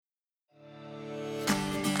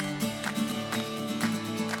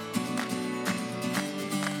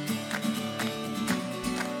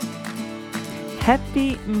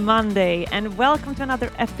Happy Monday and welcome to another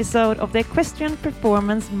episode of the Equestrian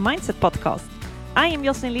Performance Mindset Podcast. I am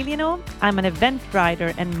Jocelyn Liljeno. I'm an event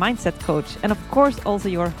writer and mindset coach, and of course also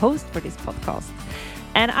your host for this podcast.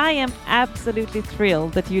 And I am absolutely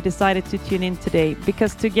thrilled that you decided to tune in today,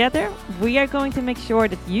 because together we are going to make sure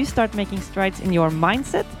that you start making strides in your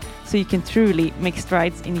mindset so you can truly make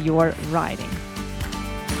strides in your riding.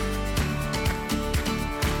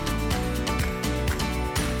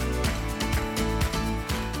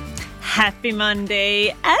 Happy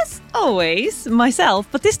Monday, as always, myself,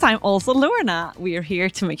 but this time also Lorna. We are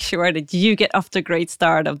here to make sure that you get off to a great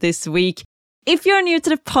start of this week. If you're new to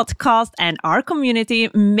the podcast and our community,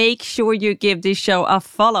 make sure you give this show a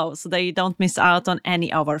follow so that you don't miss out on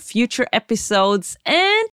any of our future episodes.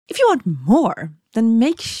 And if you want more, then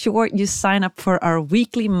make sure you sign up for our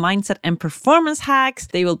weekly mindset and performance hacks.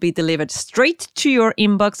 They will be delivered straight to your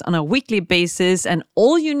inbox on a weekly basis. And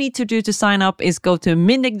all you need to do to sign up is go to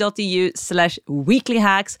mindeq.eu/weekly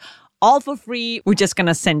hacks. All for free. We're just going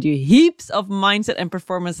to send you heaps of mindset and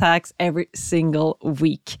performance hacks every single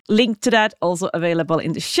week. Link to that also available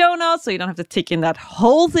in the show notes, so you don't have to tick in that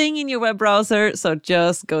whole thing in your web browser. So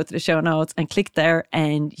just go to the show notes and click there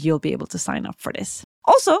and you'll be able to sign up for this.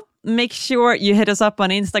 Also, make sure you hit us up on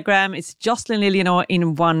Instagram. It's Jocelyn Liljeno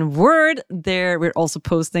in one word. There we're also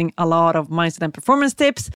posting a lot of mindset and performance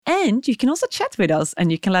tips. And you can also chat with us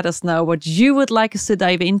and you can let us know what you would like us to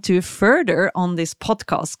dive into further on this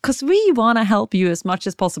podcast. Because we want to help you as much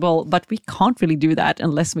as possible, but we can't really do that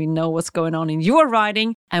unless we know what's going on in your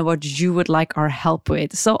riding and what you would like our help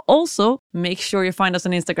with. So also make sure you find us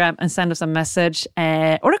on Instagram and send us a message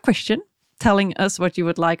or a question telling us what you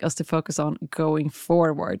would like us to focus on going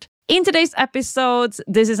forward. In today's episode,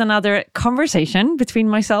 this is another conversation between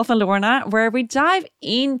myself and Lorna where we dive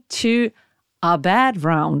into a bad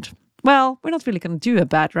round. Well, we're not really going to do a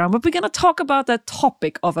bad round, but we're going to talk about the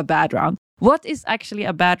topic of a bad round. What is actually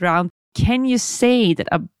a bad round? Can you say that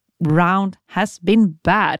a round has been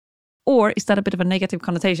bad? Or is that a bit of a negative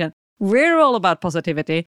connotation? We're all about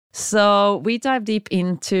positivity. So we dive deep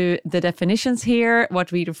into the definitions here,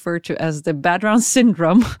 what we refer to as the bad round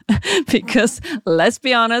syndrome, because let's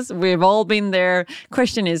be honest, we've all been there.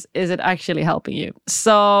 Question is it actually helping you?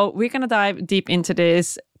 So we're going to dive deep into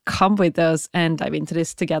this. Come with us and dive into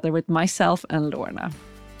this together with myself and Lorna.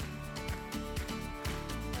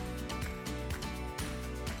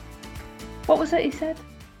 What was it he said?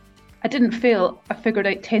 I didn't fail. I figured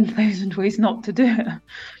out 10,000 ways not to do it.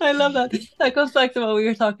 I love that. That goes back to what we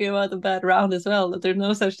were talking about, the bad round as well, that there's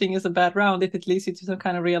no such thing as a bad round if it leads you to some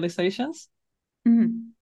kind of realizations. Mm-hmm.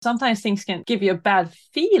 Sometimes things can give you a bad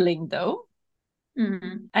feeling though.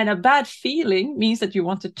 Mm-hmm. And a bad feeling means that you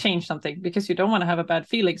want to change something because you don't want to have a bad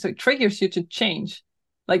feeling. So it triggers you to change.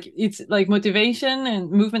 Like it's like motivation and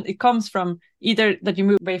movement. It comes from either that you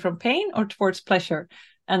move away from pain or towards pleasure.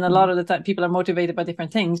 And a lot of the time people are motivated by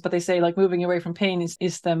different things, but they say like moving away from pain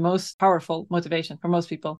is the most powerful motivation for most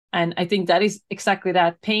people. And I think that is exactly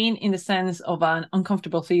that, pain in the sense of an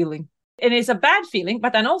uncomfortable feeling. And it's a bad feeling,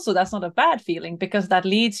 but then also that's not a bad feeling because that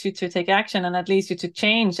leads you to take action and that leads you to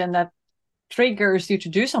change and that triggers you to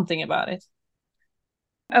do something about it.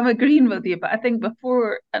 I'm agreeing with you, but I think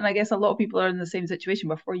before, and I guess a lot of people are in the same situation,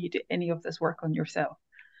 before you do any of this work on yourself,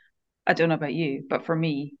 I don't know about you, but for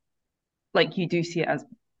me, like you do see it as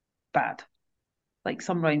bad. Like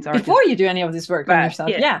some rounds are before you do any of this work bad. On yourself.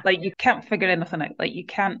 Yeah. Like you can't figure anything out. Like you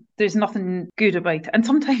can't, there's nothing good about it. And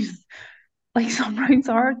sometimes like some rounds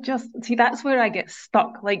are just, see, that's where I get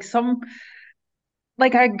stuck. Like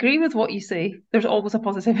I agree with what you say. There's always a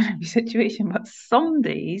positive in every situation, but some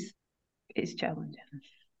days it's challenging.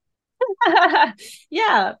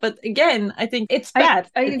 Yeah, but again, I think it's bad.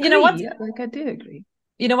 I agree. You know what? Like I do agree.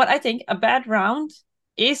 You know what? I think a bad round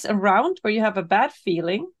is a round where you have a bad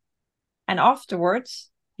feeling and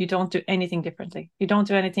afterwards you don't do anything differently. You don't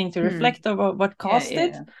do anything to reflect about what caused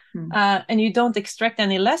it. And you don't extract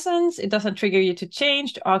any lessons. It doesn't trigger you to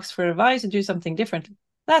change, to ask for advice, to do something differently.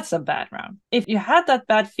 That's a bad round. If you had that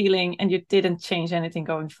bad feeling and you didn't change anything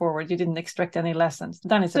going forward, you didn't extract any lessons,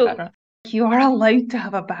 then it's a bad round. You are allowed to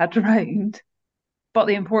have a bad round. But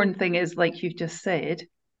the important thing is, like you've just said,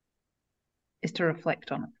 is to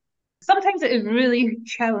reflect on it. Sometimes it is really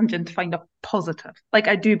challenging to find a positive. Like,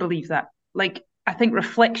 I do believe that. Like, I think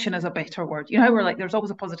reflection is a better word. You know how we're like, there's always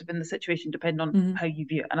a positive in the situation depending on how you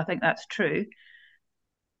view it. And I think that's true.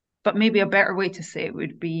 But maybe a better way to say it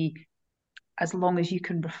would be, as long as you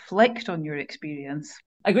can reflect on your experience.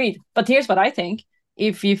 Agreed. But here's what I think.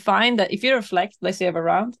 If you find that, if you reflect, let's say you have a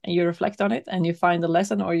round and you reflect on it and you find a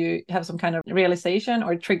lesson or you have some kind of realization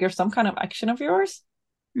or trigger some kind of action of yours,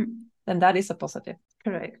 then that is a positive.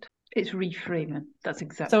 Correct. It's reframing. That's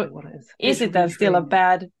exactly So what it is. is It's it then still a reframing.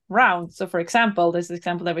 bad round? So for example, this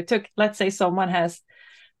example that we took, let's say someone has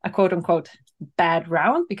a quote unquote bad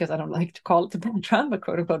round, because I don't like to call it a bad round, but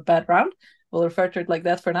quote unquote bad round. We'll refer to it like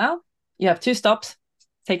that for now. You have 2 stops,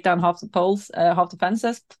 take down half the poles, half the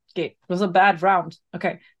fences. Okay, it was a bad round.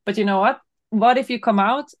 Okay, but you know what? What if you come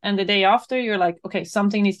out and the day after you're like, okay,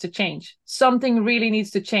 something needs to change. Something really needs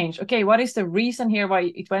to change. Okay, what is the reason here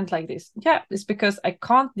why it went like this? Yeah, it's because I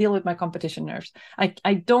can't deal with my competition nerves.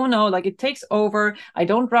 I don't know, like it takes over. I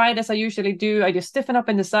don't ride as I usually do. I just stiffen up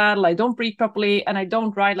in the saddle. I don't breathe properly and I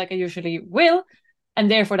don't ride like I usually will.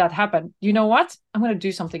 And therefore that happened. You know what? I'm going to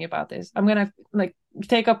do something about this. I'm going to like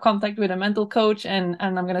take up contact with a mental coach and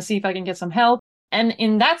I'm going to see if I can get some help. And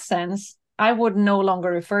in that sense, I would no longer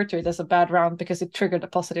refer to it as a bad round because it triggered a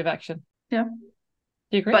positive action. Yeah.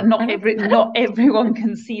 Do you agree? But not everyone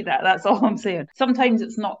can see that. That's all I'm saying. Sometimes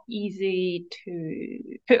it's not easy to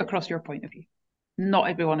put across your point of view. Not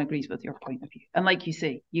everyone agrees with your point of view. And like you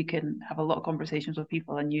say, you can have a lot of conversations with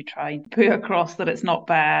people and you try and put across that it's not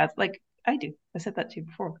bad. Like I do. I said that to you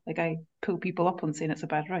before. Like I pull people up on saying it's a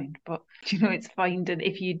bad round. But it's finding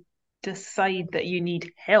if you decide that you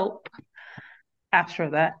need help after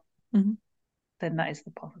that, then that is the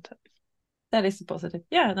positive. That is the positive.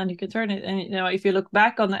 Yeah, and then you can turn it. And if you look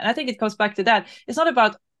back on that, I think it goes back to that. It's not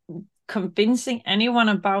about convincing anyone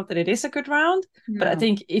about that it is a good round, but I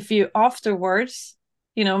think if you afterwards,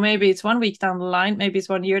 maybe it's 1 week down the line, maybe it's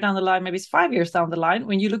 1 year down the line, maybe it's 5 years down the line,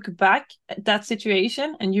 when you look back at that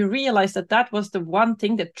situation and you realize that that was the one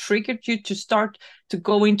thing that triggered you to start to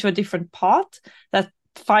go into a different path, that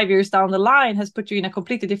 5 years down the line has put you in a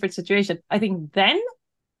completely different situation. I think then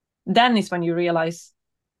is when you realize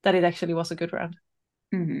that it actually was a good round.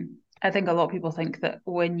 Mm-hmm. I think a lot of people think that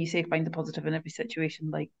when you say find the positive in every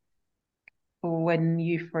situation, like when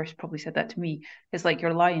you first probably said that to me, it's like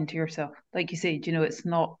you're lying to yourself. Like you say, it's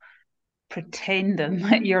not pretending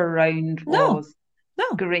that your round was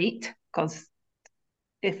great, because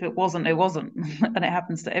if it wasn't, it wasn't. And it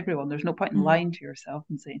happens to everyone. There's no point in lying to yourself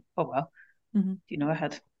and saying, oh, well, I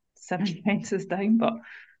had 7 fences down, but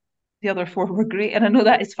the other 4 were great. And I know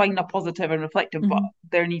that is fine, a positive and reflective, but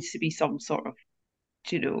there needs to be some sort of,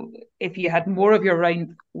 if you had more of your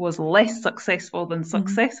round was less successful than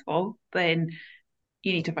successful, then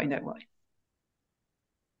you need to find out why.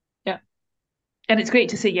 Yeah. And it's great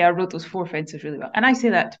to say, yeah, I rode those 4 fences really well. And I say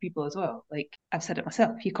that to people as well. Like I've said it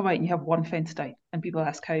myself. You come out and you have 1 fence down and people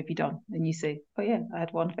ask, how have you done? And you say, oh yeah, I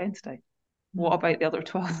had 1 fence down. What about the other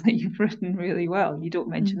 12 that you've ridden really well? You don't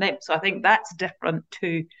mention them. So I think that's different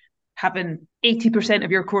to having 80% of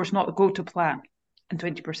your course not go to plan and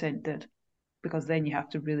 20% did, because then you have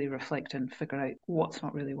to really reflect and figure out what's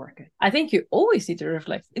not really working. I think you always need to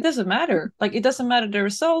reflect. It doesn't matter. Like it doesn't matter the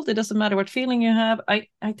result. It doesn't matter what feeling you have. I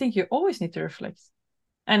think you always need to reflect,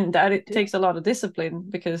 and that it takes a lot of discipline,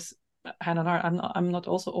 because I don't know, I'm not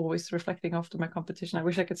also always reflecting after my competition. I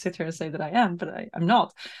wish I could sit here and say that I am, but I'm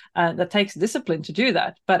not. That takes discipline to do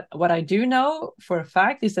that. But what I do know for a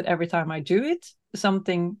fact is that every time I do it,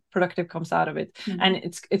 something productive comes out of it. And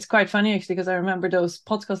it's quite funny actually, because I remember those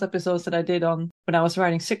podcast episodes that I did on when I was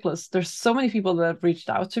riding cyclists. There's so many people that have reached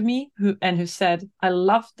out to me who said, I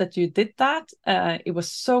love that you did that. It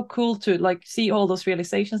was so cool to like see all those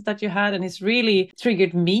realizations that you had, and it's really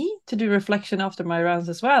triggered me to do reflection after my rounds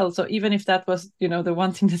as well. So even if that was the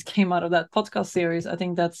one thing that came out of that podcast series, I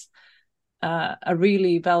think that's a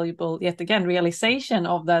really valuable, yet again, realization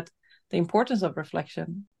of that, the importance of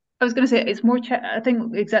reflection. I was going to say, it's more, I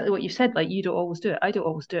think exactly what you said, like you don't always do it. I don't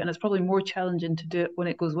always do it. And it's probably more challenging to do it when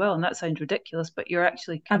it goes well. And that sounds ridiculous, but you're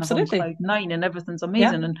actually kind of on cloud 9 and everything's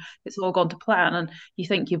amazing and it's all gone to plan and you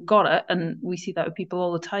think you've got it. And we see that with people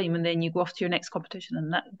all the time. And then you go off to your next competition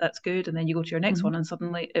and that's good. And then you go to your next one and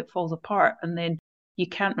suddenly it falls apart. And then you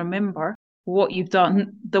can't remember what you've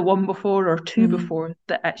done the one before or 2 before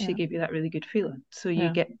that actually gave you that really good feeling. So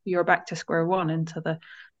you're back to square one into the,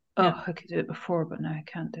 I could do it before, but now I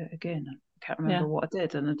can't do it again. I can't remember what I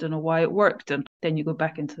did and I don't know why it worked. And then you go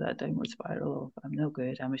back into that downward spiral of, I'm no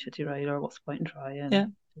good, I'm a shitty rider, what's the point in trying? Yeah.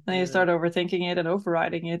 Then you start overthinking it and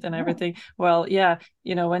overriding it and everything. Well,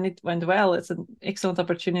 when it went well, it's an excellent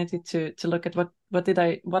opportunity to look at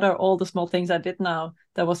what are all the small things I did now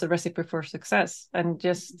that was a recipe for success, and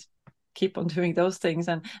just keep on doing those things.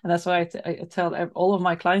 And that's why I tell all of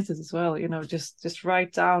my clients as well, just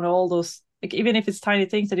write down all those, like, even if it's tiny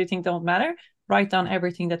things that you think don't matter, write down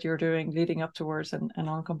everything that you're doing leading up towards and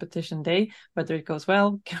on competition day, whether it goes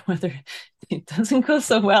well, whether it doesn't go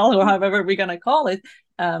so well, or however we're going to call it,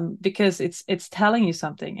 because it's telling you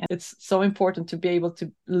something. And it's so important to be able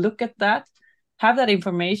to look at that, have that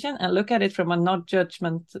information and look at it from a not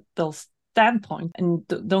judgmental standpoint, and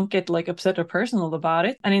don't get like upset or personal about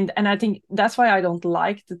it. And I think that's why I don't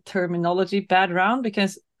like the terminology bad round,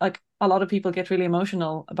 because like a lot of people get really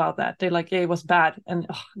emotional about that. They're like, yeah, it was bad, and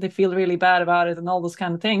they feel really bad about it and all those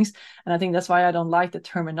kind of things. And I think that's why I don't like the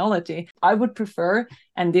terminology. I would prefer,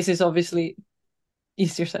 and this is obviously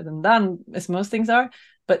easier said than done, as most things are,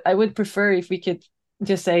 but I would prefer if we could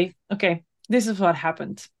just say, okay, this is what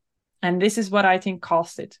happened, and this is what I think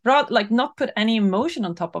caused it. Rather, like, not put any emotion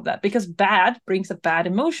on top of that, because bad brings a bad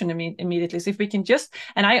emotion immediately. So if we can just,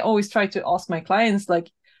 and I always try to ask my clients,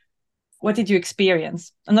 like, what did you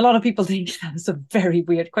experience? And a lot of people think that's a very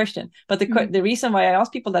weird question. But the reason why I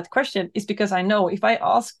ask people that question is because I know if I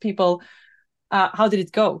ask people, how did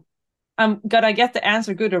it go? I'm gonna get the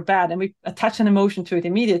answer good or bad, and we attach an emotion to it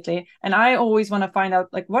immediately. And I always want to find out,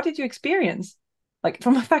 like, what did you experience? Like,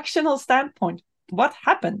 from a factional standpoint, what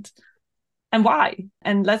happened? And why?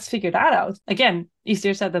 And let's figure that out. Again,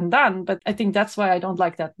 easier said than done, but I think that's why I don't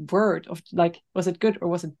like that word of like, was it good or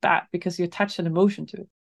was it bad? Because you attach an emotion to it.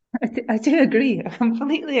 I do agree. I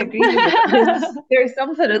completely agree with it. There's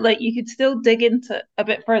something that, like, you could still dig into a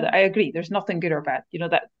bit further. I agree. There's nothing good or bad. You know,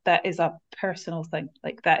 that is a personal thing.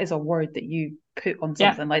 Like, that is a word that you put on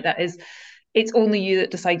something. Like, that is, it's only you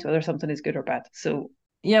that decides whether something is good or bad. So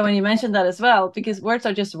yeah, when you mentioned that as well, because words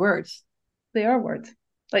are just words. They are words.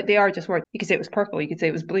 Like, they are just words. You could say it was purple, you could say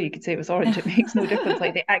it was blue, you could say it was orange. It makes no difference.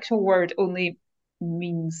 Like, the actual word only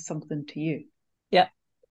means something to you. Yeah.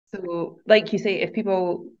 So, like you say, if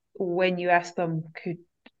people, when you ask them, could,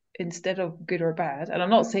 instead of good or bad, and I'm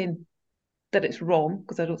not saying that it's wrong,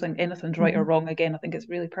 because I don't think anything's right or wrong. Again, I think it's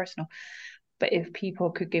really personal. But if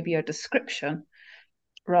people could give you a description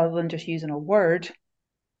rather than just using a word,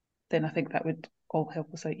 then I think that would all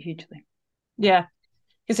help us out hugely. Yeah.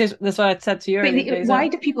 Because that's what I said to you earlier. Why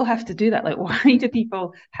do people have to do that? Like, why do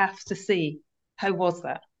people have to say, how was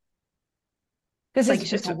that? Because like, it's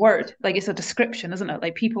just a word. Like, it's a description, isn't it?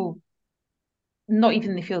 Like, people, not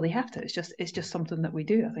even they feel they have to. It's just something that we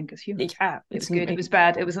do, I think, as humans. Yeah, it's good, it was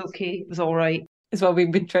bad, it was okay, it was all right. It's what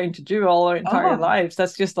we've been trained to do all our entire lives.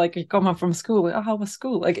 That's just like, you come home from school, like, how was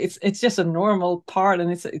school? Like, it's just a normal part,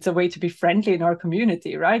 and it's a way to be friendly in our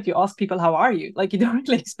community, right? You ask people, how are you? Like, you don't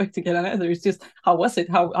really expect to get an answer. It's just, how was it?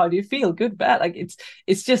 How do you feel? Good, bad? Like,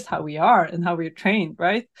 it's just how we are and how we're trained,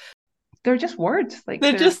 right? They're just words. Like,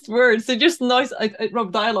 they're just words. They're just noise.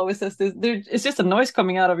 Rob Dial always says this. It's just a noise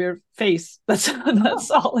coming out of your face. That's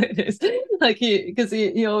all it is. Like,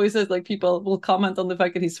 he always says, like, people will comment on the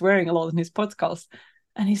fact that he's swearing a lot in his podcast,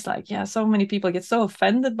 and he's like, yeah, so many people get so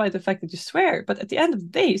offended by the fact that you swear, but at the end of the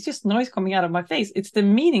day, it's just noise coming out of my face. It's the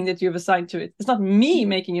meaning that you've assigned to it. It's not me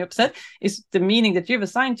making you upset. It's the meaning that you've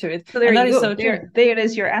assigned to it. So there you go. There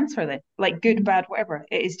is your answer then. Like, good, bad, whatever.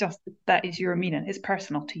 It is just, that is your meaning. It's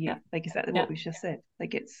personal to you. Yeah. Like, exactly what we just said.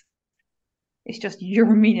 Like, it's just your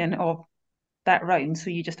meaning of that round. So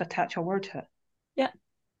you just attach a word to it. Yeah.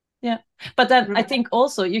 Yeah. But then I think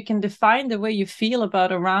also you can define the way you feel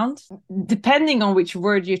about a round. Depending on which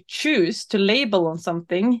word you choose to label on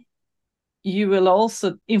something, you will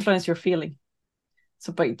also influence your feeling.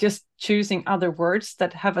 So by just choosing other words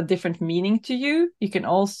that have a different meaning to you, you can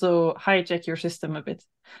also hijack your system a bit.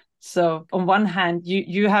 So on one hand,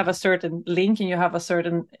 you have a certain link and you have a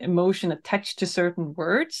certain emotion attached to certain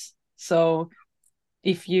words. So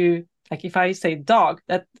if I say dog,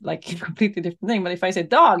 that, like, a completely different thing. But if I say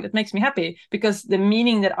dog, that makes me happy, because the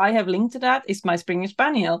meaning that I have linked to that is my Springer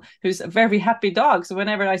Spaniel, who's a very happy dog. So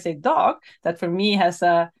whenever I say dog, that for me has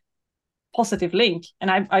a positive link,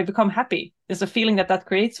 and I become happy. There's a feeling that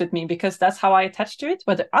creates with me, because that's how I attach to it.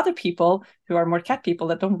 But the other people who are more cat people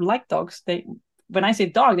that don't like dogs, when I say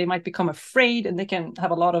dog, they might become afraid, and they can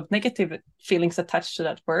have a lot of negative feelings attached to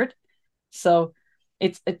that word. So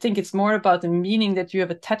I think it's more about the meaning that you have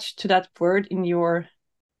attached to that word in your.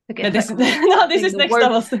 Again, this is next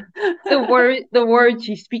level. The words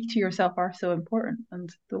you speak to yourself are so important, and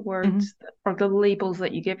the words or the labels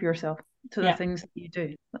that you give yourself to the things that you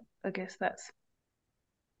do. I guess that's.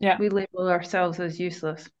 Yeah. We label ourselves as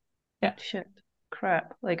useless. Yeah. Shit.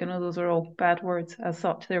 Crap. Like, I know those are all bad words as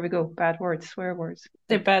such. There we go. Bad words, swear words.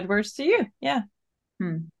 They're bad words to you. Yeah.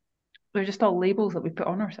 They're just all labels that we put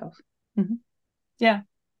on ourselves. Yeah.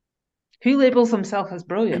 Who labels himself as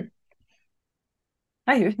brilliant?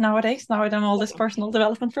 I do nowadays. Now I've done all this personal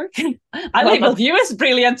development work. I labeled you as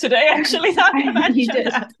brilliant today, actually. You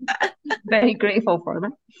did. Very grateful for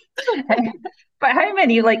them. But how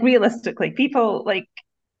many, like, realistically, people, like,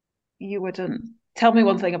 you wouldn't tell me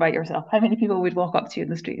one thing about yourself? How many people would walk up to you in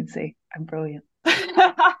the street and say, I'm brilliant?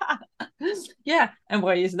 Yeah. And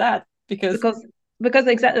why is that? Because because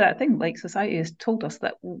exactly that thing, like society has told us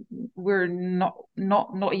that we're not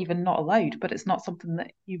even not allowed, but it's not something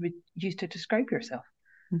that you would use to describe yourself.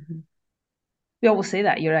 Mm-hmm. We always say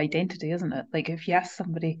that your identity, isn't it? Like if you ask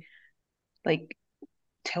somebody, like,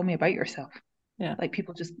 tell me about yourself. Yeah. Like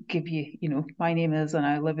people just give you, my name is, and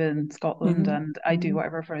I live in Scotland, Mm-hmm. and I do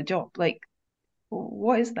whatever for a job. Like,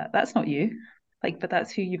 what is that? That's not you. Like, but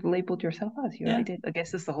that's who you've labeled yourself as. Your Yeah. identity. I guess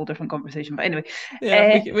this is a whole different conversation. But anyway,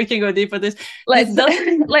 Yeah, we can go deep on this. This let's does.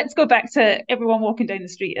 let's go back to everyone walking down the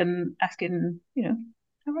street and asking,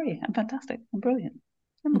 how are you? I'm fantastic. I'm brilliant.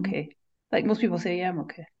 I'm Mm-hmm. okay. Like most people say, yeah, I'm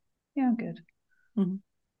okay. Yeah, I'm good. Mm-hmm.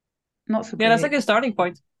 Not so Yeah, that's a great. good starting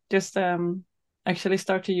point. Just actually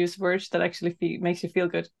start to use words that actually makes you feel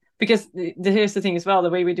good. Because here's the thing as well, the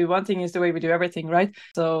way we do one thing is the way we do everything, right?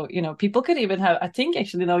 So, people could even have, I think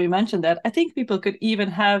actually now you mentioned that, I think people could even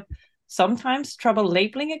have sometimes trouble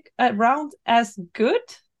labeling it around as good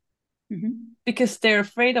because they're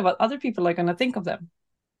afraid of what other people are going to think of them.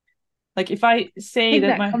 Like if I say think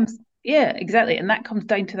that that comes, yeah, exactly. And that comes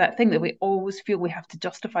down to that thing that we always feel we have to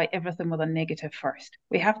justify everything with a negative first.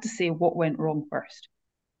 We have to say what went wrong first.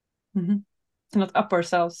 to not up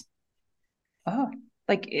ourselves. Oh,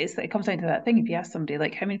 like it comes down to that thing. If you ask somebody,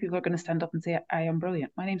 like, how many people are going to stand up and say, I am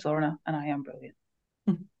brilliant. My name's Lorna and I am brilliant.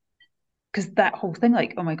 Because that whole thing,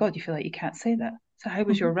 like, oh my God, you feel like you can't say that. So how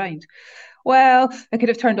was your round? Well, I could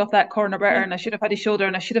have turned off that corner better and I should have had a shoulder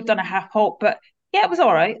and I should have done a half halt, but yeah, it was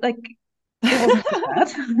all right. Like it wasn't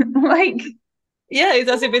too bad. Like Yeah,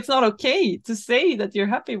 it's as if it's not okay to say that you're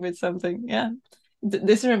happy with something. Yeah.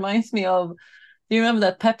 This reminds me of, do you remember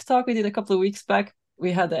that pep talk we did a couple of weeks back?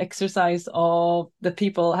 We had the exercise of the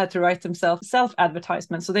people had to write themselves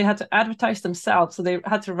self-advertisement. So they had to advertise themselves. So they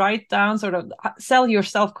had to write down sort of sell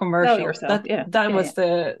yourself commercial. sell yourself. That was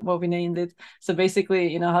what we named it. So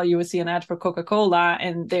basically, how you would see an ad for Coca-Cola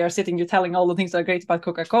and they are sitting, you're telling all the things that are great about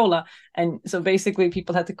Coca-Cola. And so basically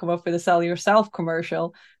people had to come up with a sell yourself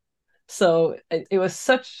commercial. So it was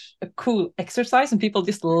such a cool exercise and people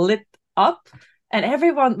just lit up. And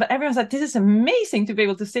everyone's like, this is amazing to be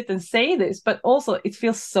able to sit and say this, but also it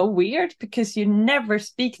feels so weird because you never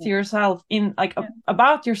speak to yourself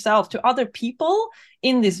about yourself to other people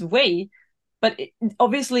in this way. But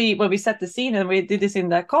obviously, when we set the scene and we did this in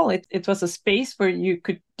that call, it was a space where you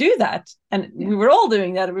could do that, and we were all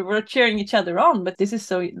doing that. And we were cheering each other on. But this is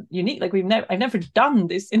so unique. Like I've never done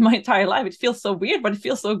this in my entire life. It feels so weird, but it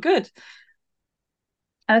feels so good.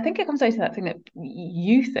 And I think it comes down to that thing that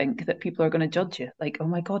you think that people are going to judge you. Like, oh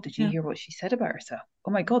my God, did you hear what she said about herself?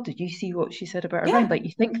 Oh my God, did you see what she said about her round? Like,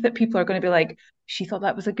 you think that people are going to be like, she thought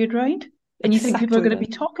that was a good round? And you think people are going to be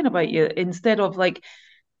talking about you instead of like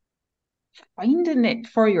finding it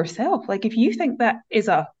for yourself. Like, if you think that is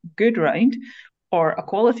a good round or a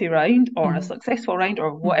quality round or a successful round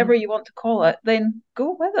or whatever you want to call it, then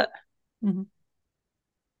go with it.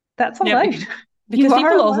 That's allowed. Because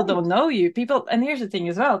people also don't know you. And here's the thing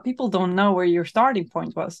as well, people don't know where your starting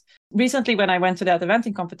point was. Recently, when I went to that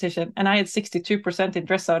eventing competition and I had 62% in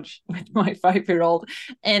dressage with my 5-year-old,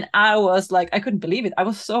 and I was like, I couldn't believe it. I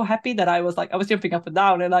was so happy that I was jumping up and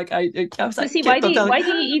down, and like I was like, see, why do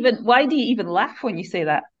you even laugh when you say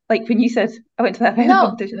that? Like when you said I went to that eventing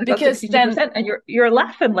competition, I got 62%, and you're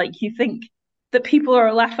laughing like you think that people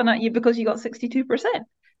are laughing at you because you got 62%.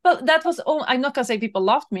 Well, that was all. I'm not gonna say people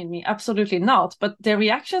laughed at me, absolutely not. But the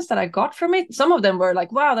reactions that I got from it, some of them were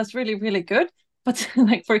like, "Wow, that's really, really good." But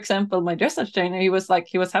like, for example, my dressage trainer, he was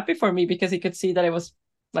happy for me because he could see that it was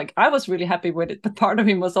like I was really happy with it. But part of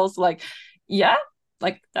him was also like, "Yeah,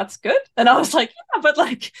 like that's good." And I was like, "Yeah, but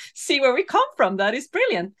like, see where we come from. That is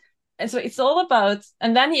brilliant." And so it's all about,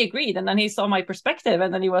 and then he agreed, and then he saw my perspective,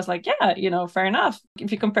 and then he was like, yeah, fair enough.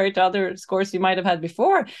 If you compare it to other scores you might have had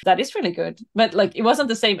before, that is really good. But like, it wasn't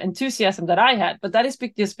the same enthusiasm that I had. But that is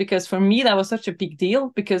just because for me, that was such a big deal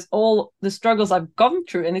because all the struggles I've gone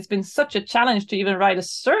through, and it's been such a challenge to even ride a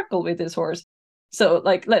circle with this horse. So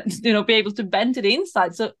like, let's, be able to bend to the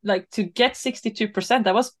inside. So like to get 62%,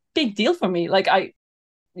 that was a big deal for me. Like it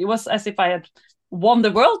was as if I had won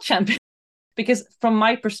the world championship. Because from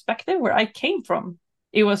my perspective, where I came from,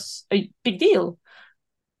 it was a big deal.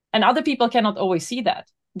 And other people cannot always see that.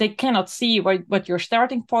 They cannot see what your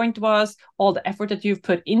starting point was, all the effort that you've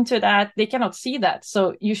put into that. They cannot see that.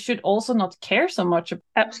 So you should also not care so much.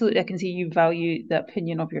 Absolutely. I can see you value the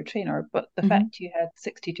opinion of your trainer, but the fact you had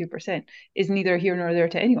 62% is neither here nor there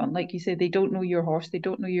to anyone. Like you said, they don't know your horse. They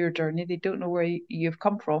don't know your journey. They don't know where you've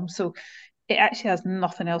come from. So it actually has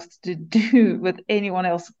nothing else to do with anyone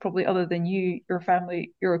else, probably other than you, your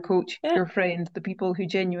family, your coach, your friend, the people who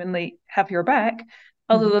genuinely have your back.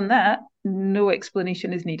 Other than that, no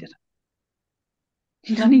explanation is needed.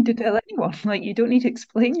 You don't need to tell anyone. Like, you don't need to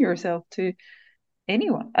explain yourself to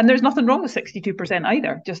anyone. And there's nothing wrong with 62%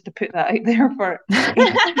 either, just to put that out there for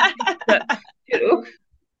that,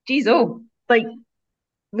 geez, like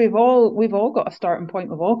we've all got a starting point.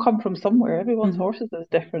 We've all come from somewhere. Everyone's horses is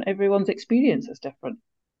different. Everyone's experience is different.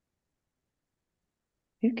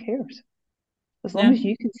 Who cares? As long as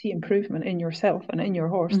you can see improvement in yourself and in your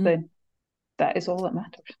horse, then that is all that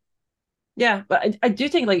matters. Yeah, but I do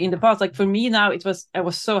think, like, in the past, like for me now, I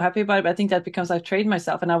was so happy about it. But I think that because I've trained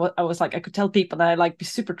myself, and I was like, I could tell people that I like be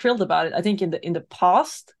super thrilled about it. I think in the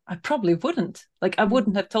past, I probably wouldn't. Like, I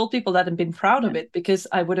wouldn't have told people that and been proud of it, because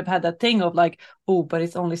I would have had that thing of like, oh, but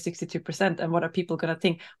it's only 62%, and what are people gonna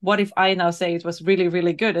think? What if I now say it was really,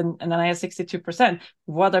 really good, and then I have 62%?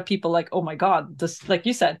 What are people like? Oh my God, like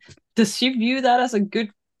you said, does she view that as a good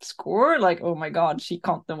score? Like, oh my God, she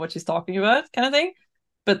can't know what she's talking about, kind of thing.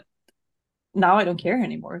 But now I don't care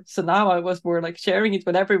anymore. So now I was more like sharing it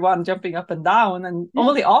with everyone, jumping up and down. And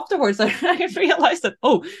only afterwards I realized that,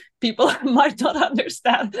 people might not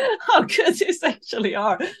understand how good these actually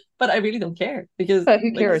are. But I really don't care, because... But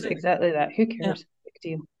who cares? Exactly that. Who cares? Big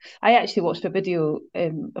deal. I actually watched a video,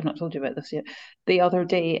 I've not told you about this yet, the other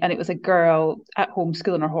day, and it was a girl at home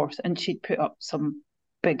schooling her horse, and she'd put up some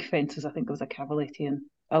big fences. I think it was a Cavalier,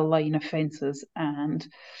 a line of fences, and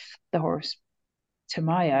the horse, to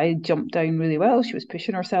my eye, jumped down really well. She was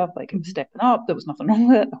pushing herself, like it was stepping up. There was nothing wrong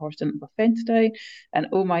with it. The horse didn't have a fence down. And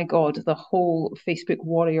oh my God, the whole Facebook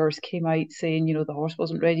warriors came out saying, the horse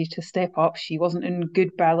wasn't ready to step up. She wasn't in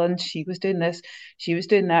good balance. She was doing this. She was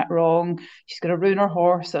doing that wrong. She's going to ruin her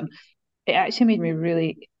horse. And it actually made me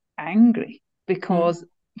really angry, because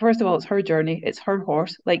first of all, it's her journey. It's her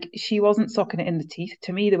horse. Like, she wasn't sucking it in the teeth.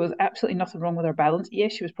 To me, there was absolutely nothing wrong with her balance.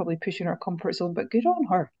 Yes, she was probably pushing her comfort zone, but good on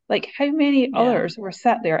her. Like, how many others were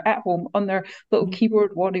sat there at home on their little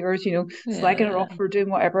keyboard warriors, slagging her off for doing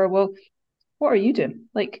whatever? Well, what are you doing?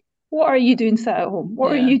 Like, what are you doing sat at home?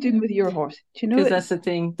 What are you doing with your horse? Do you know? Because that's the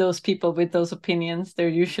thing. Those people with those opinions, they're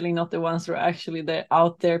usually not the ones who are actually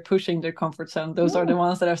out there pushing their comfort zone. Those are the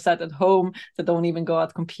ones that are sat at home, that don't even go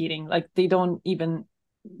out competing. Like, they don't even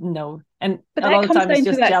know. But a lot of times it's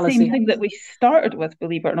just jealousy. Same thing that we started with,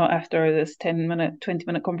 believe it or not, after this 10-minute,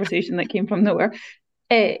 20-minute conversation that came from nowhere.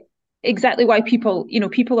 Exactly why people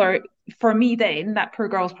are, for me then, that poor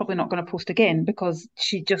girl's probably not going to post again, because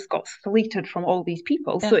she just got slated from all these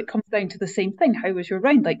people. So it comes down to the same thing. How was your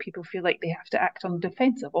round? Like, people feel like they have to act on the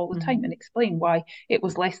defensive all the time and explain why it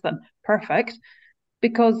was less than perfect,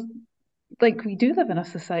 because, like, we do live in a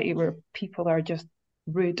society where people are just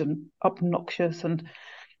rude and obnoxious, and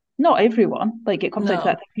not everyone. Like, it comes down to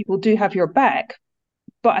that. People do have your back,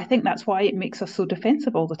 but I think that's why it makes us so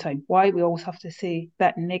defensive all the time. Why we always have to say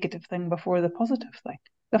that negative thing before the positive thing.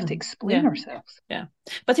 We have to explain ourselves. Yeah.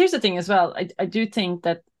 But here's the thing as well. I do think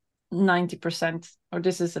that 90%, or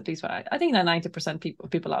this is at least what I think, that 90%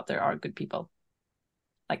 people out there are good people.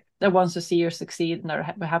 Like, they want to see you succeed, and they're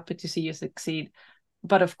happy to see you succeed.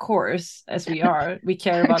 But of course, as we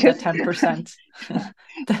care about that 10%.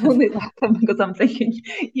 Only laughing because I'm thinking,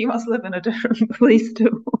 you must live in a different place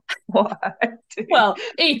to what I do. Well,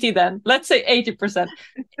 80 then. Let's say 80%.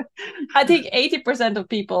 I think 80%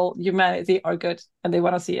 of humanity are good, and they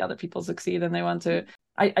want to see other people succeed, and they want to...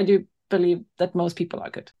 I do believe that most people are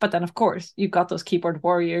good. But then, of course, you've got those keyboard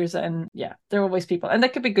warriors, and there are always people. And there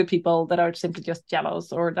could be good people that are simply just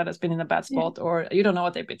jealous, or that has been in a bad spot, or you don't know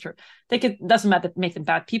what they've been through. Doesn't matter, make them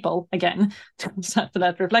bad people, again, for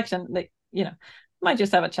that reflection. Might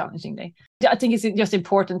just have a challenging day. I think it's just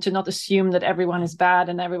important to not assume that everyone is bad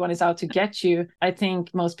and everyone is out to get you. I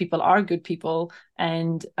think most people are good people.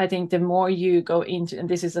 And I think the more you go into, and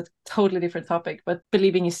this is a totally different topic, but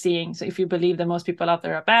believing is seeing. So if you believe that most people out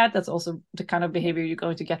there are bad, that's also the kind of behavior you're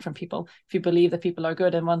going to get from people. If you believe that people are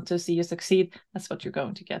good and want to see you succeed, that's what you're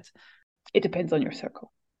going to get. It depends on your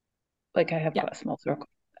circle. Like, I have got a small circle,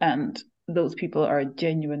 and those people are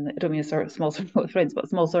genuine. I don't mean a small circle of friends, but a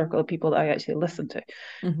small circle of people that I actually listen to.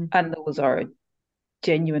 And those are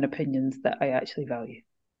genuine opinions that I actually value.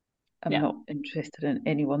 I'm not interested in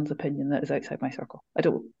anyone's opinion that is outside my circle. I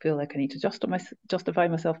don't feel like I need to justify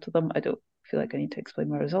myself to them. I don't feel like I need to explain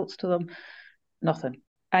my results to them. Nothing.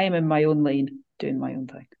 I am in my own lane, doing my own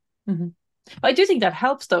thing. I do think that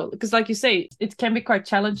helps, though, because, like you say, it can be quite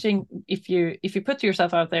challenging if you put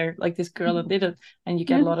yourself out there like this girl did it, and you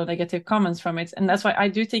get a lot of negative comments from it. And that's why I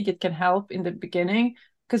do think it can help in the beginning,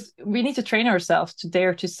 because we need to train ourselves to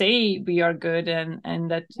dare to say we are good and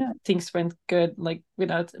that things went good. Like,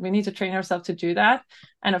 we need to train ourselves to do that.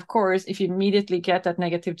 And of course, if you immediately get that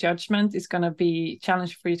negative judgment, it's going to be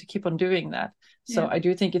challenging for you to keep on doing that. So I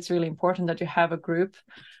do think it's really important that you have a group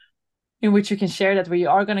in which you can share that, where you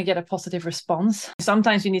are going to get a positive response.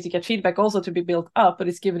 Sometimes you need to get feedback also to be built up, but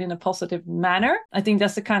it's given in a positive manner. I think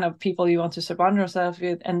that's the kind of people you want to surround yourself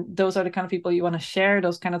with. And those are the kind of people you want to share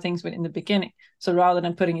those kind of things with in the beginning. So rather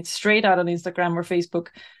than putting it straight out on Instagram or Facebook,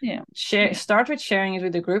 start with sharing it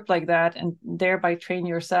with a group like that, and thereby train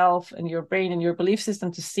yourself and your brain and your belief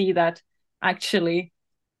system to see that actually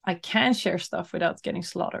I can share stuff without getting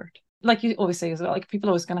slaughtered. Like you always say as well, like people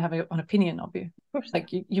are always going to have an opinion of you. Of course. Like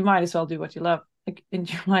you might as well do what you love. Like,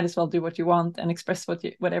 and you might as well do what you want and express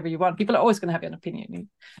whatever you want. People are always going to have an opinion.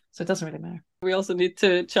 So it doesn't really matter. We also need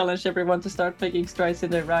to challenge everyone to start making strides in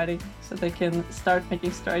their writing so they can start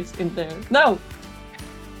making strides in their... No!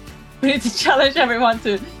 We need to challenge everyone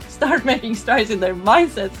to start making strides in their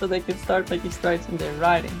mindset so they can start making strides in their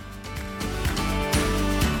writing.